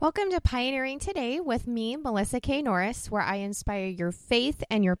Welcome to Pioneering Today with me, Melissa K. Norris, where I inspire your faith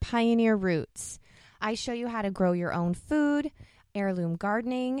and your pioneer roots. I show you how to grow your own food, heirloom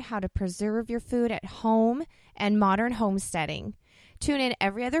gardening, how to preserve your food at home, and modern homesteading. Tune in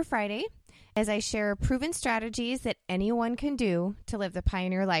every other Friday as I share proven strategies that anyone can do to live the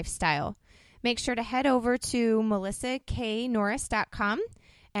pioneer lifestyle. Make sure to head over to melissaknorris.com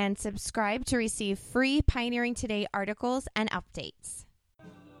and subscribe to receive free Pioneering Today articles and updates.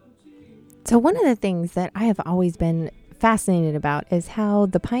 So one of the things that I have always been fascinated about is how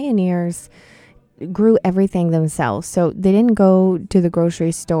the pioneers grew everything themselves. So they didn't go to the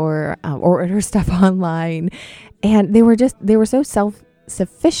grocery store or order stuff online, and they were so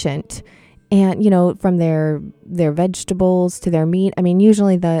self-sufficient. And, from their vegetables to their meat, I mean,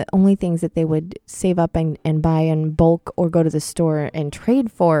 usually the only things that they would save up and buy in bulk or go to the store and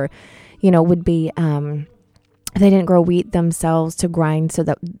trade for, would be, they didn't grow wheat themselves to grind, so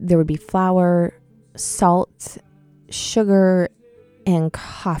that there would be flour, salt, sugar, and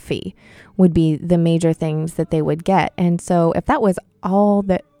coffee would be the major things that they would get. And so if that was all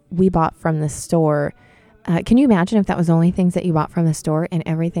that we bought from the store, can you imagine if that was the only things that you bought from the store and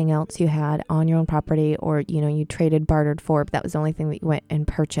everything else you had on your own property or, you traded, bartered for, but that was the only thing that you went and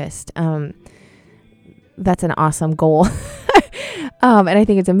purchased? That's an awesome goal. And I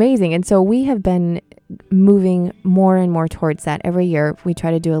think it's amazing. And so we have been moving more and more towards that every year. We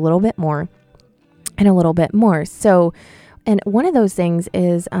try to do a little bit more and a little bit more. So, and one of those things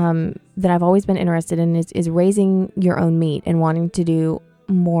is that I've always been interested in is raising your own meat and wanting to do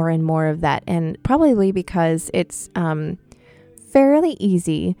more and more of that. And probably because it's fairly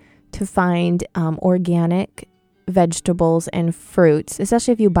easy to find organic vegetables and fruits,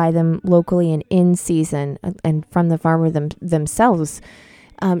 especially if you buy them locally and in season and from the farmer themselves.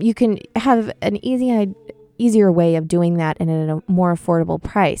 You can have an easier way of doing that and at a more affordable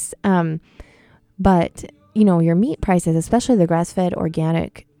price. But your meat prices, especially the grass-fed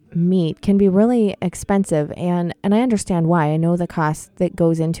organic meat, can be really expensive, and I understand why. I know the cost that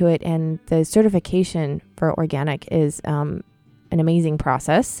goes into it, and the certification for organic is an amazing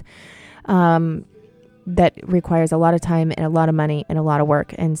process that requires a lot of time and a lot of money and a lot of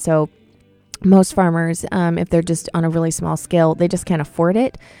work. And so most farmers, if they're just on a really small scale, they just can't afford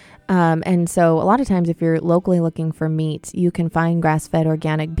it. And so a lot of times if you're locally looking for meat, you can find grass-fed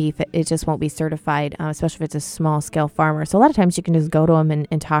organic beef. It just won't be certified, especially if it's a small scale farmer. So a lot of times you can just go to them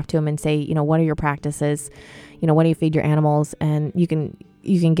and talk to them and say, what are your practices? What do you feed your animals? And you can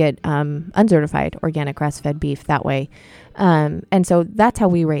get uncertified organic grass-fed beef that way. And so that's how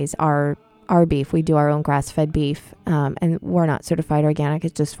we raise our beef. We do our own grass-fed beef, and we're not certified organic.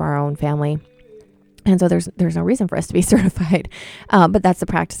 It's just for our own family. And so there's no reason for us to be certified, but that's the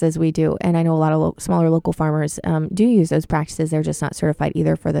practices we do. And I know a lot of smaller local farmers do use those practices. They're just not certified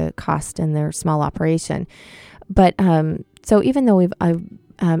either for the cost and their small operation. But so even though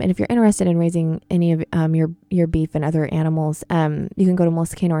and if you're interested in raising any of your beef and other animals, you can go to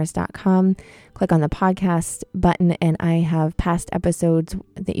melissaknorris.com, click on the podcast button, and I have past episodes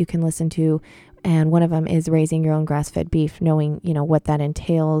that you can listen to. And one of them is raising your own grass-fed beef, knowing, what that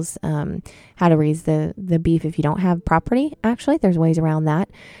entails, how to raise the beef if you don't have property. Actually, there's ways around that,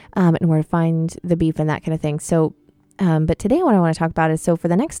 and where to find the beef and that kind of thing. So, but today what I want to talk about is, so for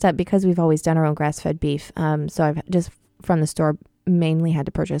the next step, because we've always done our own grass-fed beef, so I've just from the store mainly had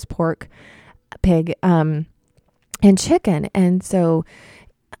to purchase pork, pig, and chicken. And so,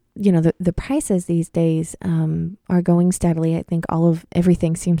 the prices these days are going steadily. I think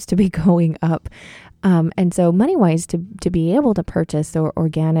everything seems to be going up. And so money-wise, to be able to purchase the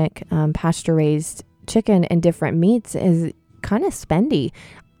organic pasture-raised chicken and different meats is kind of spendy.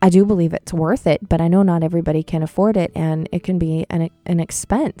 I do believe it's worth it, but I know not everybody can afford it, and it can be an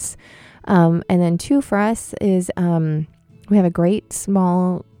expense. And then two, for us is we have a great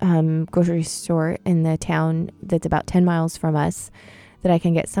small grocery store in the town that's about 10 miles from us that I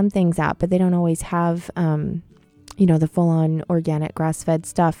can get some things at, but they don't always have, the full-on organic grass-fed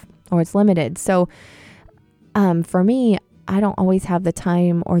stuff, or it's limited. So for me, I don't always have the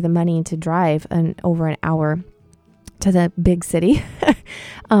time or the money to drive over an hour to the big city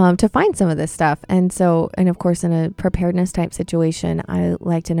to find some of this stuff. And so, and of course, in a preparedness type situation, I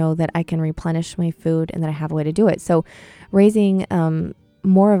like to know that I can replenish my food and that I have a way to do it. So raising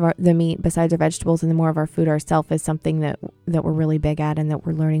more of the meat besides our vegetables and the more of our food ourselves is something that we're really big at and that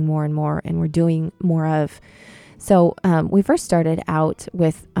we're learning more and more and we're doing more of. So we first started out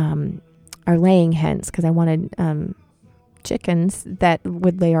with our laying hens because I wanted chickens that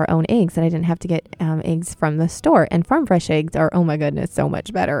would lay our own eggs, and I didn't have to get eggs from the store. And farm fresh eggs are, oh my goodness, so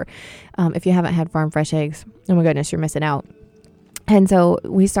much better. If you haven't had farm fresh eggs, oh my goodness, you're missing out. And so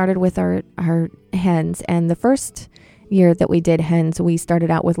we started with our hens. And the first year that we did hens, we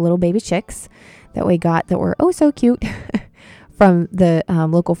started out with little baby chicks that we got that were oh so cute from the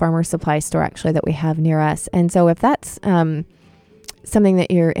local farmer supply store, actually, that we have near us. And so if that's something that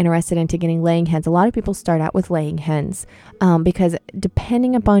you're interested into getting laying hens, a lot of people start out with laying hens because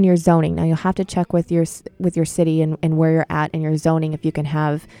depending upon your zoning, now you'll have to check with your city and where you're at in your zoning if you can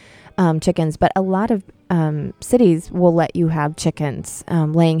have chickens, but a lot of cities will let you have chickens,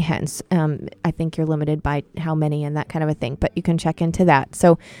 laying hens. I think you're limited by how many and that kind of a thing, but you can check into that.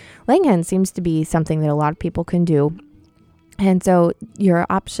 So laying hens seems to be something that a lot of people can do. And so your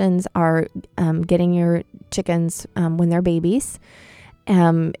options are getting your chickens when they're babies.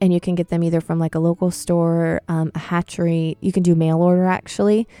 And you can get them either from like a local store, a hatchery. You can do mail order,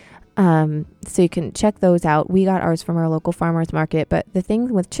 actually. So you can check those out. We got ours from our local farmers market. But the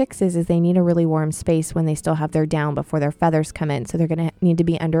thing with chicks is they need a really warm space when they still have their down before their feathers come in. So they're going to need to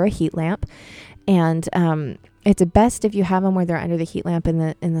be under a heat lamp. And it's best if you have them where they're under the heat lamp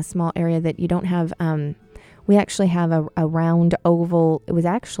in the small area that you don't have. We actually have a round oval. It was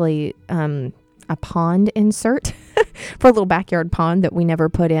actually a pond insert for a little backyard pond that we never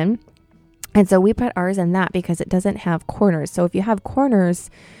put in. And so we put ours in that because it doesn't have corners. So if you have corners,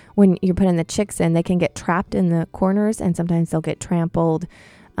 when you're putting the chicks in, they can get trapped in the corners and sometimes they'll get trampled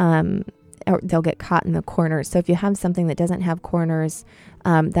or they'll get caught in the corners. So if you have something that doesn't have corners,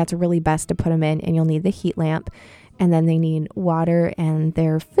 that's really best to put them in, and you'll need the heat lamp. And then they need water and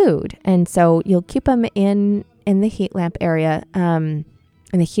their food. And so you'll keep them in the heat lamp area, in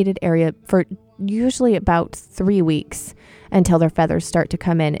the heated area for usually about 3 weeks until their feathers start to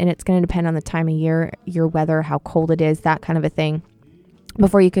come in. And it's going to depend on the time of year, your weather, how cold it is, that kind of a thing,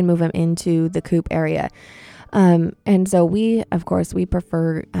 before you can move them into the coop area. And so we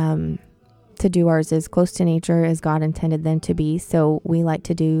prefer to do ours as close to nature as God intended them to be. So we like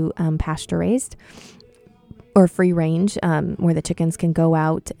to do pasture raised or free range, where the chickens can go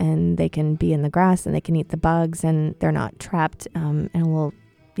out and they can be in the grass and they can eat the bugs and they're not trapped in a little,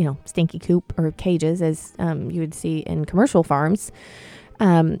 stinky coop or cages as you would see in commercial farms.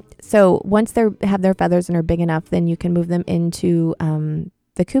 So once they have their feathers and are big enough, then you can move them into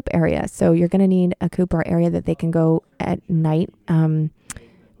the coop area. So you're going to need a coop or area that they can go at night.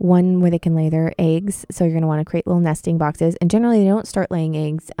 One where they can lay their eggs. So you're going to want to create little nesting boxes. And generally they don't start laying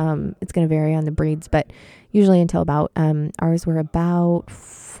eggs. It's going to vary on the breeds, but usually until about, ours were about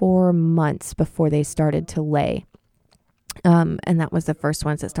 4 months before they started to lay. And that was the first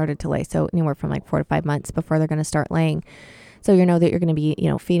ones that started to lay. So anywhere from like 4 to 5 months before they're going to start laying. So you know that you're going to be,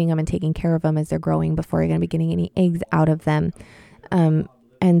 feeding them and taking care of them as they're growing before you're going to be getting any eggs out of them.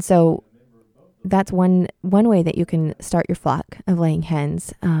 And so that's one way that you can start your flock of laying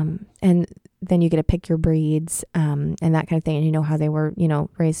hens. And then you get to pick your breeds, and that kind of thing. And you know how they were,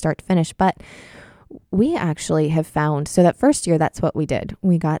 raised start to finish. But we actually have found, so that first year, that's what we did.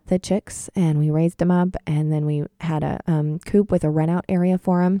 We got the chicks and we raised them up, and then we had a coop with a rent out area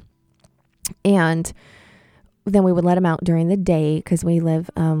for them. And then we would let them out during the day because we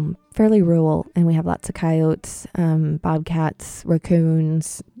live fairly rural and we have lots of coyotes, bobcats,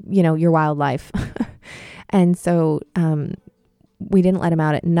 raccoons, your wildlife. And so we didn't let them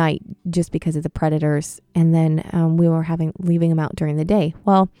out at night just because of the predators. And then we were leaving them out during the day.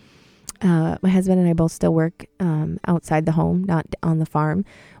 Well, my husband and I both still work outside the home, not on the farm.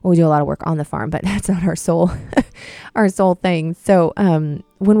 Well, we do a lot of work on the farm, but that's not our sole thing. So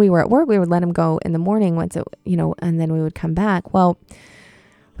when we were at work, we would let them go in the morning once and then we would come back. Well,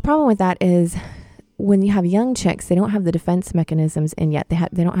 the problem with that is when you have young chicks, they don't have the defense mechanisms in yet.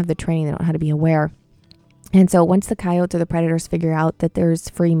 They don't have the training. They don't know how to be aware. And so once the coyotes or the predators figure out that there's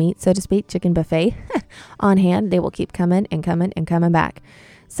free meat, so to speak, chicken buffet on hand, they will keep coming and coming and coming back.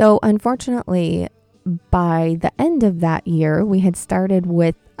 So unfortunately, by the end of that year, we had started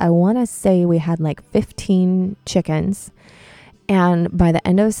with, I want to say we had like 15 chickens. And by the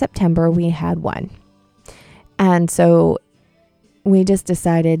end of September, we had 1. And so we just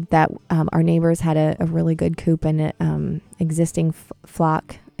decided that our neighbors had a really good coop and existing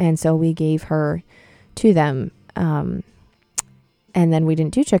flock. And so we gave her to them. And then we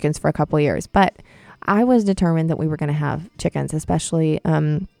didn't do chickens for a couple of years. But I was determined that we were going to have chickens, especially,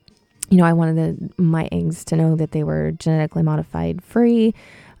 I wanted my eggs to know that they were genetically modified free,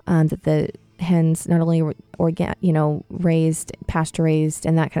 that the hens not only were raised, pasture raised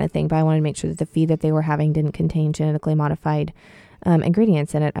and that kind of thing, but I wanted to make sure that the feed that they were having didn't contain genetically modified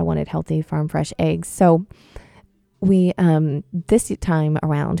ingredients in it. I wanted healthy farm fresh eggs. So we, this time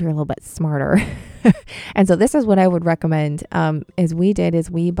around, we're a little bit smarter. And so this is what I would recommend,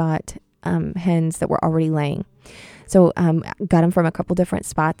 we bought hens that were already laying. So got them from a couple different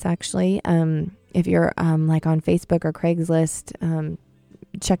spots, actually. If you're like on Facebook or Craigslist,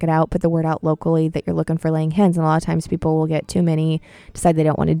 check it out, put the word out locally that you're looking for laying hens. And a lot of times people will get too many, decide they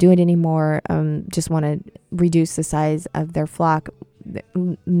don't want to do it anymore, just want to reduce the size of their flock,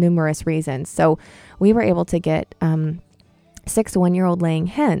 numerous reasons. So we were able to get 6 1-year-old laying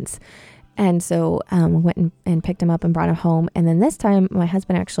hens. And so went and picked them up and brought them home. And then this time, my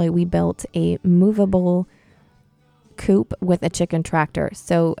husband we built a movable coop with a chicken tractor.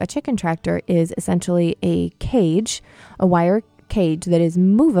 So a chicken tractor is essentially a cage, a wire cage that is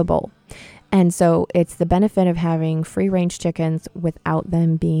movable. And so it's the benefit of having free range chickens without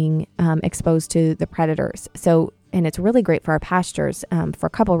them being exposed to the predators. So, and it's really great for our pastures for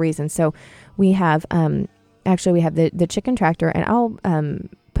a couple reasons. So we have, we have the chicken tractor, and I'll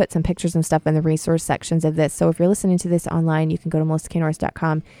put some pictures and stuff in the resource sections of this. So if you're listening to this online, you can go to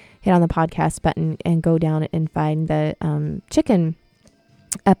melissaknorris.com, hit on the podcast button, and go down and find the chicken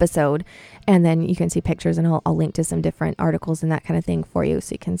episode, and then you can see pictures, and I'll link to some different articles and that kind of thing for you,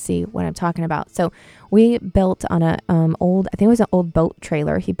 so you can see what I'm talking about. So we built on a old, I think it was an old boat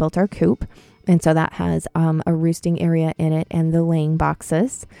trailer. He built our coop, and so that has a roosting area in it and the laying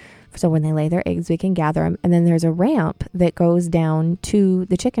boxes. So when they lay their eggs, we can gather them. And then there's a ramp that goes down to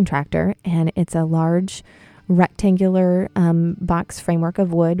the chicken tractor, and it's a large rectangular box framework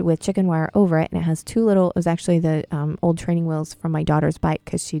of wood with chicken wire over it. And it has two little, it was actually the old training wheels from my daughter's bike,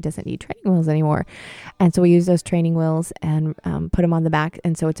 because she doesn't need training wheels anymore. And so we use those training wheels and put them on the back.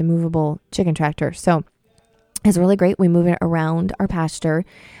 And so it's a movable chicken tractor. So it's really great. We move it around our pasture.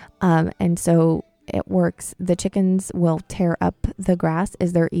 And so it works. The chickens will tear up the grass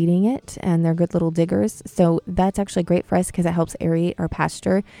as they're eating it, and they're good little diggers. So that's actually great for us because it helps aerate our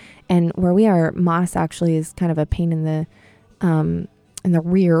pasture. And where we are, moss actually is kind of a pain in the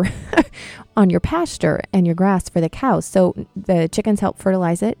rear on your pasture and your grass for the cows. So the chickens help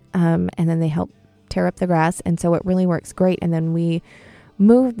fertilize it, and then they help tear up the grass. And so it really works great. And then we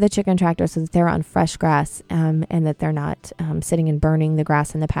move the chicken tractor so that they're on fresh grass, and that they're not sitting and burning the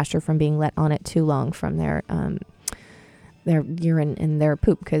grass in the pasture from being let on it too long from their urine and their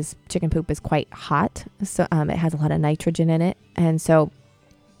poop, because chicken poop is quite hot. So it has a lot of nitrogen in it. And so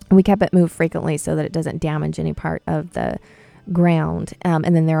we kept it moved frequently so that it doesn't damage any part of the ground.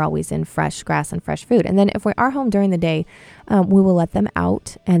 And then they're always in fresh grass and fresh food. And then if we are home during the day, we will let them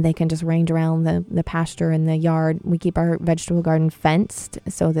out, and they can just range around the pasture and the yard. We keep our vegetable garden fenced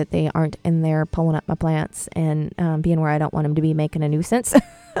so that they aren't in there pulling up my plants and being where I don't want them to be, making a nuisance.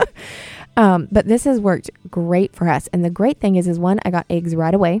 But this has worked great for us. And the great thing is one, I got eggs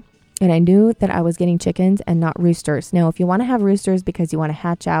right away. And I knew that I was getting chickens and not roosters. Now, if you want to have roosters because you want to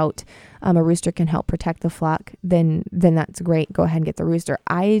hatch out, a rooster can help protect the flock, then that's great. Go ahead and get the rooster.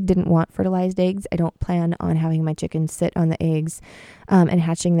 I didn't want fertilized eggs. I don't plan on having my chickens sit on the eggs and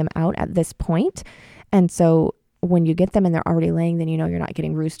hatching them out at this point. And so when you get them and they're already laying, then you know you're not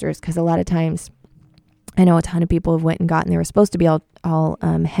getting roosters, because a lot of times I know a ton of people have went and gotten, they were supposed to be all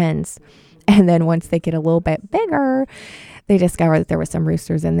hens. And then once they get a little bit bigger, they discover that there were some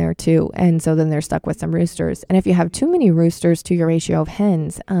roosters in there too. And so then they're stuck with some roosters. And if you have too many roosters to your ratio of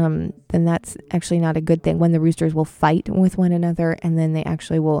hens, then that's actually not a good thing, when the roosters will fight with one another, and then they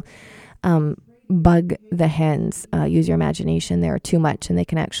actually will bug the hens. Use your imagination there too much, and they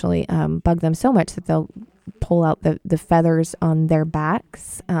can actually bug them so much that they'll pull out the feathers on their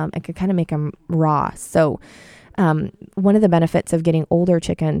backs. It could kind of make them raw. So one of the benefits of getting older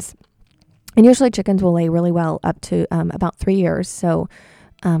chickens, and usually chickens will lay really well up to about 3 years. So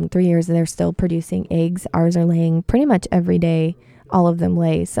 3 years, they're still producing eggs. Ours are laying pretty much every day. All of them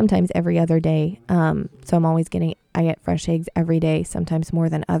lay, sometimes every other day. So I get fresh eggs every day, sometimes more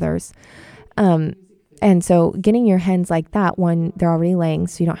than others. And so getting your hens like that, one, they're already laying,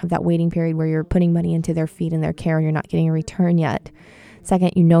 so you don't have that waiting period where you're putting money into their feed and their care and you're not getting a return yet.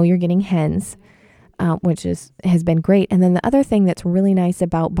 Second, you know you're getting hens. Which has been great. And then the other thing that's really nice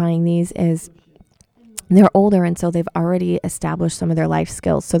about buying these is they're older, and so they've already established some of their life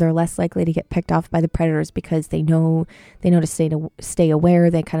skills. So they're less likely to get picked off by the predators, because they know to stay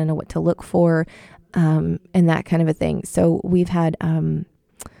aware. They kind of know what to look for, and that kind of a thing. So we did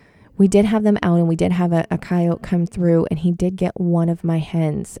have them out, and we did have a coyote come through, and he did get one of my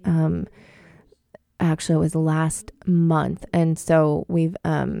hens. Actually, it was last month, and so we've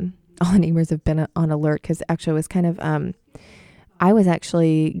all the neighbors have been on alert, because actually it was kind of, I was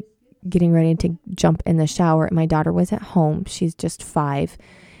actually getting ready to jump in the shower. My daughter was at home. She's just 5.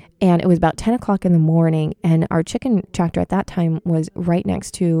 And it was about 10 o'clock in the morning. And our chicken tractor at that time was right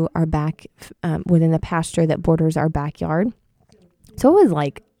next to our back, within the pasture that borders our backyard. So it was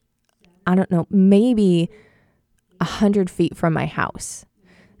like, I don't know, maybe 100 feet from my house.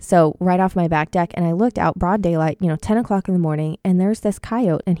 So right off my back deck, and I looked out broad daylight, 10 o'clock in the morning, and there's this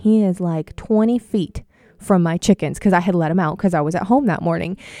coyote, and he is like 20 feet from my chickens because I had let him out because I was at home that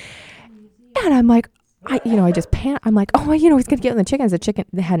morning. And I'm like, I just panicked. I'm like, oh, he's going to get in the chickens. The chicken,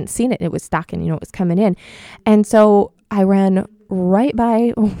 they hadn't seen it. It was stalking, it was coming in. And so I ran right by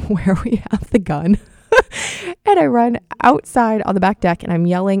where we have the gun. And I run outside on the back deck and I'm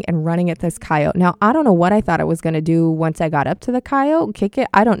yelling and running at this coyote. Now, I don't know what I thought I was going to do once I got up to the coyote, kick it.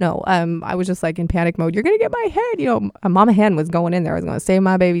 I don't know. I was just like in panic mode. You're going to get my head. A mama hen was going in there. I was going to save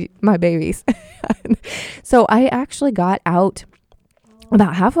my babies. So I actually got out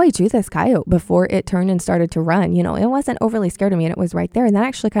about halfway to this coyote before it turned and started to run. It wasn't overly scared of me and it was right there. And that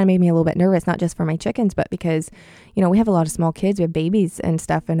actually kind of made me a little bit nervous, not just for my chickens, but because, we have a lot of small kids, we have babies and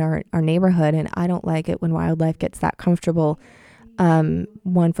stuff in our neighborhood. And I don't like it when wildlife gets that comfortable,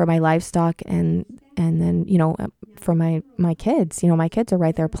 one for my livestock and then, for my kids, my kids are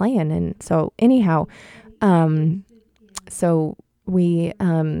right there playing. And so anyhow, so we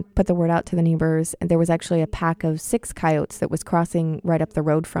put the word out to the neighbors, and there was actually a pack of 6 coyotes that was crossing right up the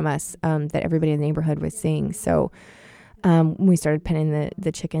road from us that everybody in the neighborhood was seeing. So we started pinning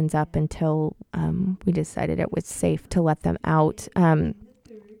the chickens up until we decided it was safe to let them out.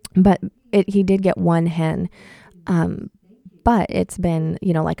 But he did get one hen, but it's been,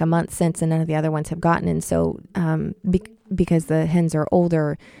 like a month since, and none of the other ones have gotten. And so because the hens are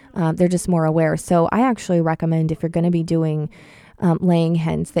older, they're just more aware. So I actually recommend, if you're going to be doing laying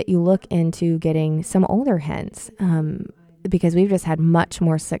hens, that you look into getting some older hens, because we've just had much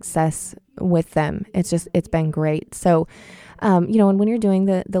more success with them. It's been great. So, and when you're doing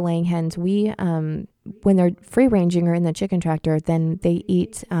the laying hens, we, when they're free ranging or in the chicken tractor, then they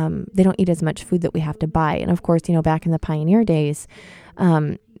don't eat as much food that we have to buy. And of course, back in the pioneer days,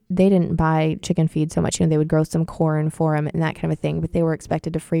 they didn't buy chicken feed so much. They would grow some corn for them and that kind of a thing, but they were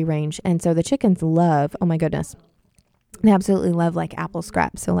expected to free range. And so the chickens love, oh my goodness, they absolutely love like apple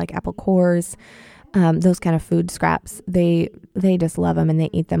scraps. So like apple cores, those kind of food scraps, they just love them and they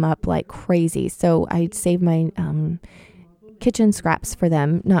eat them up like crazy. So I save my kitchen scraps for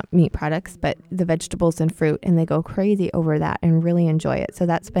them, not meat products, but the vegetables and fruit, and they go crazy over that and really enjoy it. So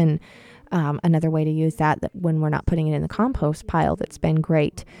that's been another way to use that when we're not putting it in the compost pile. That's been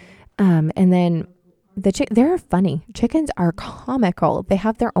great. And then they're funny. Chickens are comical. They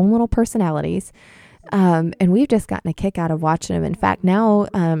have their own little personalities. And we've just gotten a kick out of watching them. In fact, now,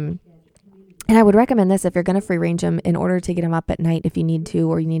 and I would recommend this if you're going to free range them, in order to get them up at night if you need to,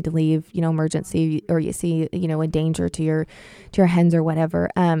 or you need to leave, emergency, or you see, a danger to your hens or whatever.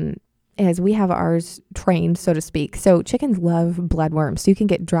 As we have ours trained, so to speak. So chickens love bloodworms. So you can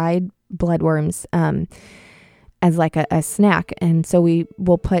get dried bloodworms, as like a snack. And so we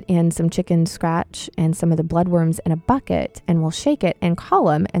will put in some chicken scratch and some of the bloodworms in a bucket, and we'll shake it and call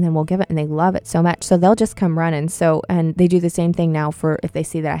them, and then we'll give it, and they love it so much. So they'll just come running. So, and they do the same thing now for if they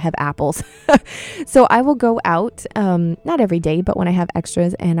see that I have apples. So I will go out, not every day, but when I have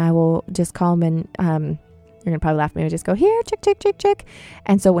extras, and I will just call them, and you're going to probably laugh at me. I just go, here, chick, chick, chick, chick.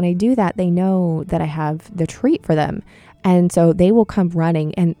 And so when I do that, they know that I have the treat for them. And so they will come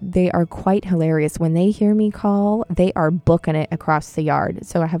running, and they are quite hilarious. When they hear me call, they are booking it across the yard.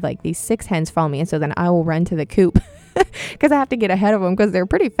 So I have like these 6 hens follow me. And so then I will run to the coop because I have to get ahead of them because they're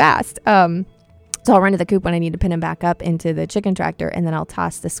pretty fast. So I'll run to the coop when I need to pin them back up into the chicken tractor, and then I'll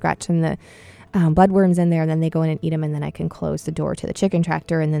toss the scratch and the bloodworms in there, and then they go in and eat them, and then I can close the door to the chicken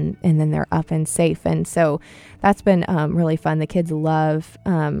tractor, and then they're up and safe. And so that's been really fun. The kids love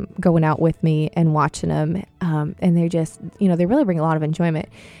going out with me and watching them, and they just, they really bring a lot of enjoyment.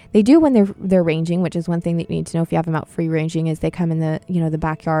 They do when they're ranging, which is one thing that you need to know if you have them out free ranging, is they come in the the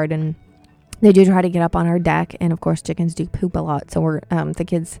backyard, and they do try to get up on our deck. And of course, chickens do poop a lot. So we're, the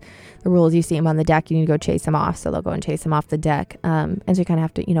kids, the rule is you see them on the deck, you need to go chase them off. So they'll go and chase them off the deck. And so you kind of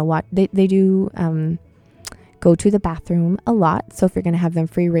have to, watch. They do go to the bathroom a lot. So if you're going to have them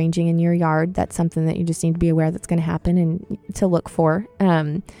free ranging in your yard, that's something that you just need to be aware that's going to happen and to look for.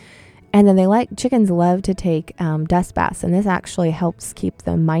 And then chickens love to take dust baths, and this actually helps keep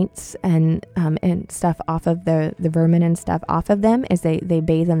the mites and stuff off of the vermin and stuff off of them as they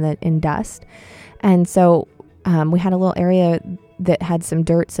bathe in dust. And so we had a little area that had some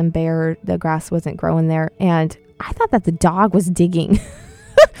dirt, some bare, the grass wasn't growing there, and I thought that the dog was digging.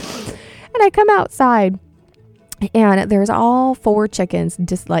 And I come outside, and there's all 4 chickens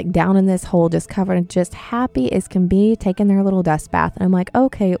just like down in this hole, just covered and just happy as can be, taking their little dust bath. And I'm like,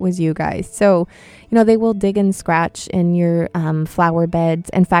 okay, it was you guys. So, they will dig and scratch in your flower beds.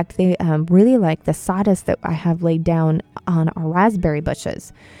 In fact, they really like the sawdust that I have laid down on our raspberry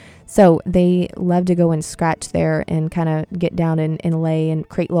bushes. So they love to go and scratch there and kind of get down and lay and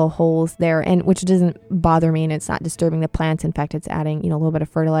create little holes there, and which doesn't bother me, and it's not disturbing the plants. In fact, it's adding, a little bit of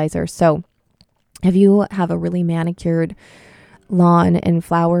fertilizer. So if you have a really manicured lawn and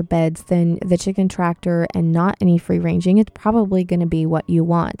flower beds, then the chicken tractor and not any free ranging, it's probably going to be what you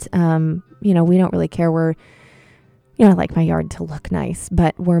want. We don't really care. I like my yard to look nice,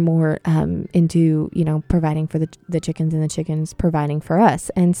 but we're more into, providing for the chickens and the chickens providing for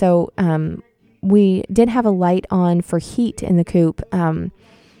us. And so we did have a light on for heat in the coop.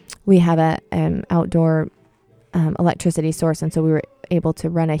 We have an outdoor electricity source, and so we were able to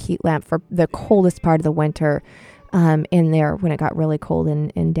run a heat lamp for the coldest part of the winter in there when it got really cold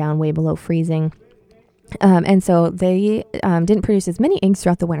and down way below freezing. And so they didn't produce as many eggs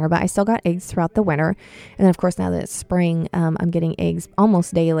throughout the winter, but I still got eggs throughout the winter. And then, of course, now that it's spring, I'm getting eggs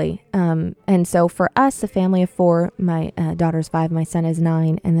almost daily. And so for us, a family of 4, my daughter's 5, my son is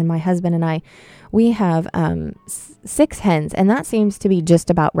 9, and then my husband and I, we have 6 hens. And that seems to be just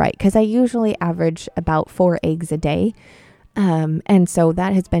about right, because I usually average about 4 eggs a day. And so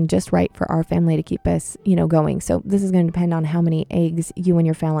that has been just right for our family to keep us, going. So this is going to depend on how many eggs you and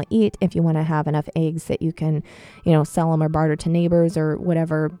your family eat. If you want to have enough eggs that you can, sell them or barter to neighbors or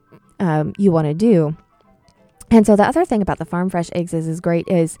whatever, you want to do. And so the other thing about the farm fresh eggs is great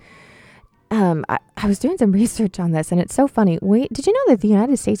is, I was doing some research on this, and it's so funny. Did you know that the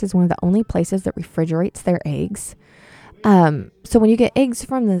United States is one of the only places that refrigerates their eggs? So when you get eggs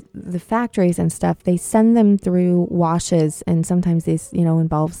from the factories and stuff, they send them through washes, and sometimes this,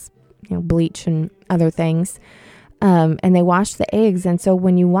 involves, bleach and other things. And they wash the eggs. And so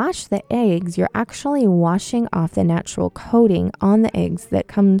when you wash the eggs, you're actually washing off the natural coating on the eggs that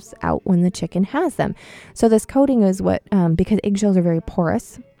comes out when the chicken has them. So this coating is what, because eggshells are very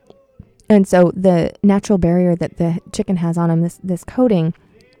porous. And so the natural barrier that the chicken has on them, this coating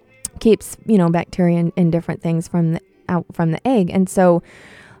keeps, bacteria and different things out from the egg. And so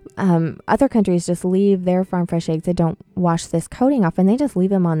other countries just leave their farm fresh eggs. They don't wash this coating off, and they just leave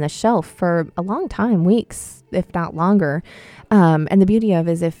them on the shelf for a long time, weeks, if not longer. And the beauty of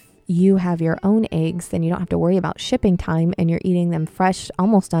it is if you have your own eggs, then you don't have to worry about shipping time, and you're eating them fresh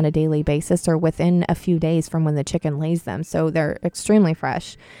almost on a daily basis or within a few days from when the chicken lays them. So they're extremely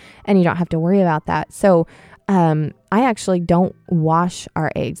fresh, and you don't have to worry about that. So I actually don't wash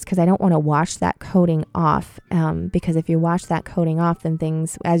our eggs because I don't want to wash that coating off. Because if you wash that coating off, then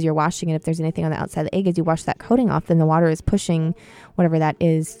things, as you're washing it, if there's anything on the outside of the egg, as you wash that coating off, then the water is pushing whatever that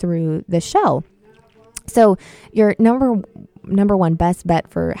is through the shell. So your number one best bet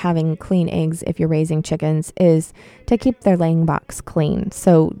for having clean eggs if you're raising chickens is to keep their laying box clean.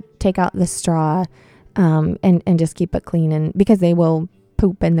 So take out the straw and just keep it clean, and because they will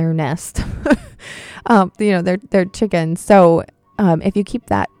poop in their nest. They're chickens. So if you keep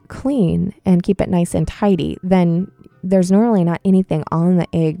that clean and keep it nice and tidy, then there's normally not anything on the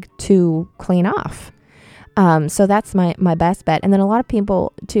egg to clean off. So that's my best bet. And then a lot of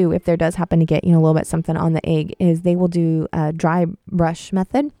people too, if there does happen to get, a little bit something on the egg, is they will do a dry brush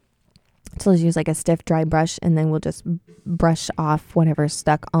method. So let's use like a stiff dry brush, and then we'll just brush off whatever's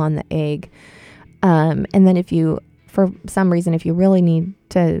stuck on the egg. And then if you, for some reason, if you really need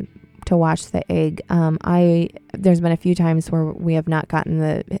to wash the egg, there's been a few times where we have not gotten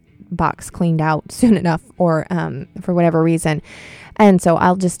the box cleaned out soon enough, or for whatever reason, and so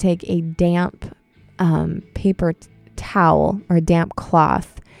I'll just take a damp paper towel or a damp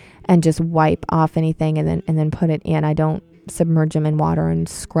cloth and just wipe off anything, and then put it in. I don't submerge them in water and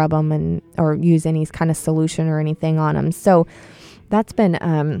scrub them or use any kind of solution or anything on them. So that's been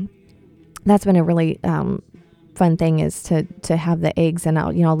a really fun thing, is to have the eggs, and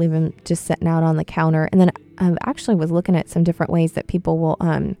I'll leave them just sitting out on the counter. And then I actually was looking at some different ways that people will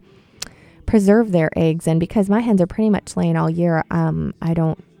preserve their eggs. And because my hens are pretty much laying all year, I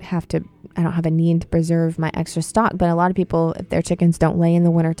don't have a need to preserve my extra stock. But a lot of people, if their chickens don't lay in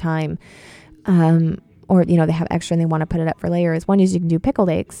the wintertime, or they have extra and they want to put it up for layers, one is you can do pickled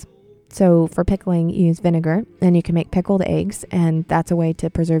eggs. So for pickling, you use vinegar, and you can make pickled eggs, and that's a way to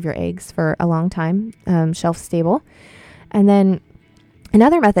preserve your eggs for a long time, shelf stable. And then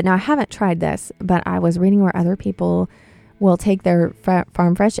another method, now I haven't tried this, but I was reading where other people will take their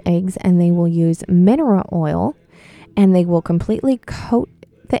farm fresh eggs and they will use mineral oil, and they will completely coat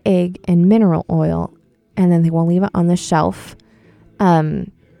the egg in mineral oil, and then they will leave it on the shelf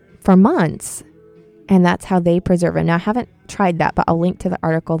for months. And that's how they preserve it. Now, I haven't tried that, but I'll link to the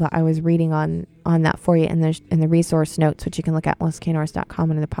article that I was reading on that for you in the resource notes, which you can look at melissanorris.com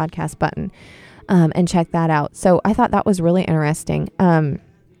under the podcast button, and check that out. So I thought that was really interesting.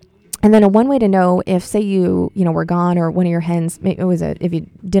 And then one way to know if, say were gone, or one of your hens, if you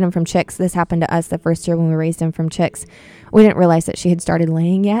did them from chicks. This happened to us the first year when we raised them from chicks. We didn't realize that she had started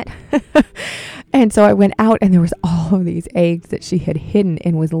laying yet. And so I went out and there was all of these eggs that she had hidden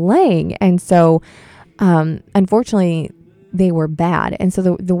and was laying. And so, unfortunately, they were bad. And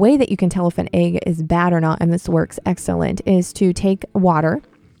so the way that you can tell if an egg is bad or not, and this works excellent, is to take water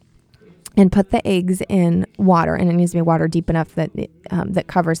and put the eggs in water, and it needs to be water deep enough that that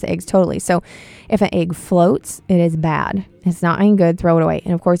covers the eggs totally. So if an egg floats, it is bad. It's not any good. Throw it away.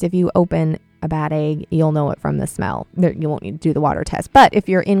 And of course, if you open a bad egg, you'll know it from the smell. You won't need to do the water test. But if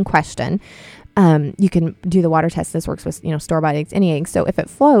you're in question, you can do the water test. This works with store-bought eggs, any eggs. So if it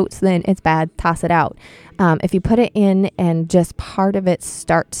floats, then it's bad. Toss it out. If you put it in and just part of it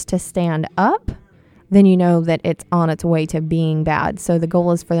starts to stand up, then you know that it's on its way to being bad. So the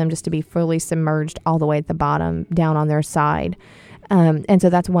goal is for them just to be fully submerged all the way at the bottom, down on their side. And so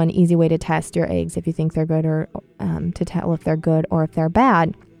that's one easy way to test your eggs if you think they're good, or to tell if they're good or if they're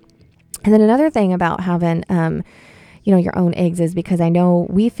bad. And then another thing about having, your own eggs is, because I know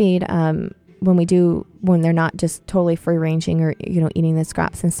we feed, when they're not just totally free ranging or, eating the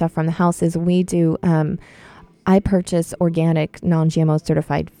scraps and stuff from the houses, we do, I purchase organic, non-GMO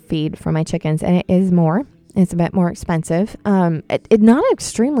certified feed for my chickens, and it is more. It's a bit more expensive. It not an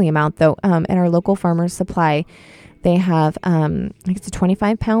extremely amount though. At our local Farmers Supply, they have, I think it's a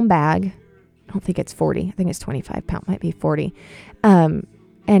 25-pound bag. I don't think it's 40. I think it's 25 pound, might be 40.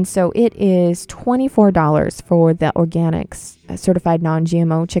 And so it is $24 for the organics certified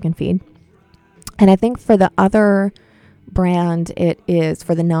non-GMO chicken feed. And I think for the other brand, it is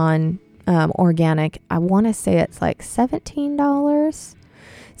for the organic, I want to say it's like $17.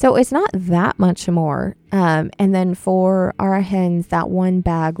 So it's not that much more. And then for our hens, that one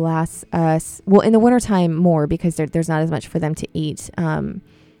bag lasts us, well, in the wintertime more, because there's not as much for them to eat,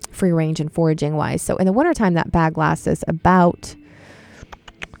 free range and foraging wise. So in the wintertime, that bag lasts us about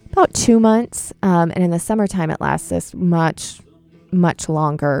 2 months. And in the summertime, it lasts us much, much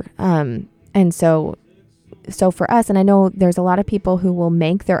longer. And so for us, and I know there's a lot of people who will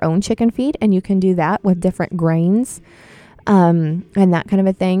make their own chicken feed, and you can do that with different grains, and that kind of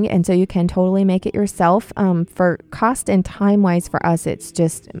a thing. And so you can totally make it yourself. For cost and time wise, for us, it's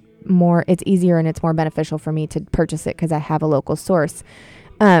just more, it's easier and it's more beneficial for me to purchase it because I have a local source.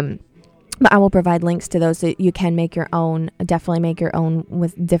 But I will provide links to those so you can make your own, definitely make your own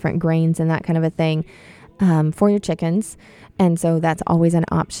with different grains and that kind of a thing, for your chickens. And so that's always an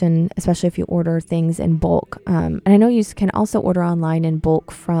option, especially if you order things in bulk. And I know you can also order online in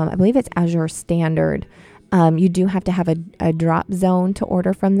bulk from, I believe it's Azure Standard. You do have to have a drop zone to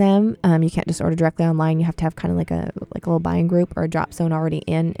order from them. You can't just order directly online. You have to have kind of like a little buying group or a drop zone already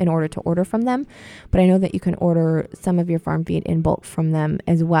in order to order from them. But I know that you can order some of your farm feed in bulk from them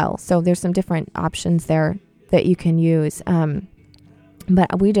as well. So there's some different options there that you can use.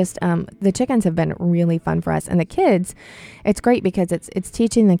 But we just, the chickens have been really fun for us, and the kids, it's great because it's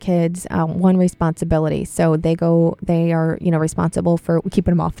teaching the kids, one, responsibility. So they are, responsible for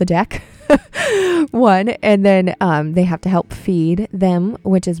keeping them off the deck, one, and then, they have to help feed them,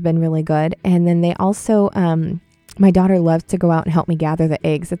 which has been really good. And then they also, my daughter loves to go out and help me gather the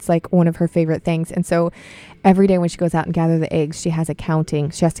eggs. It's like one of her favorite things. And so every day when she goes out and gather the eggs, she has to count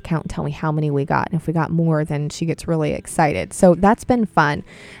and tell me how many we got. And if we got more, then she gets really excited. So that's been fun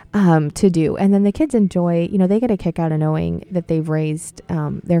to do. And then the kids enjoy, they get a kick out of knowing that they've raised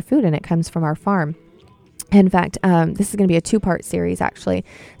their food and it comes from our farm. In fact, this is going to be a 2-part series, actually.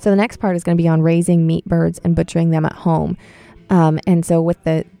 So the next part is going to be on raising meat birds and butchering them at home. And so with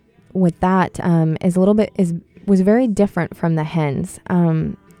that was very different from the hens,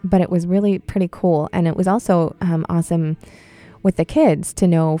 but it was really pretty cool. And it was also awesome with the kids to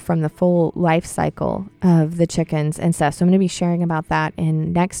know from the full life cycle of the chickens and stuff. So I'm going to be sharing about that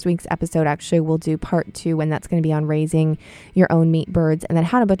in next week's episode. Actually, we'll do part 2, and that's going to be on raising your own meat birds and then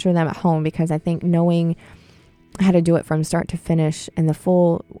how to butcher them at home, because I think knowing how to do it from start to finish and the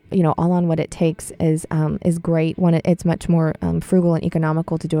full, all on what it takes is great. When it's much more frugal and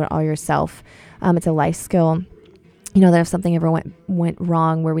economical to do it all yourself. It's a life skill. That if something ever went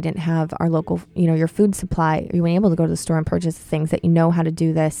wrong where we didn't have our local, your food supply, you weren't able to go to the store and purchase things, that how to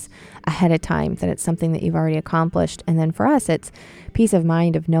do this ahead of time, that it's something that you've already accomplished. And then for us, it's peace of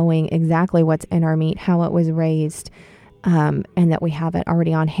mind of knowing exactly what's in our meat, how it was raised, and that we have it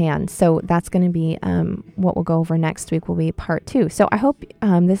already on hand. So that's going to be what we'll go over next week will be part 2. So I hope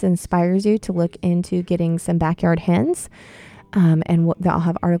this inspires you to look into getting some backyard hens. And I'll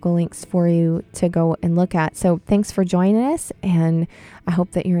have article links for you to go and look at. So thanks for joining us, and I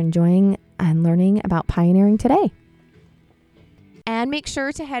hope that you're enjoying and learning about pioneering today. And make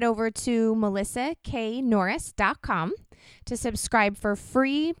sure to head over to melissaknorris.com to subscribe for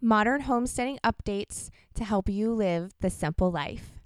free modern homesteading updates to help you live the simple life.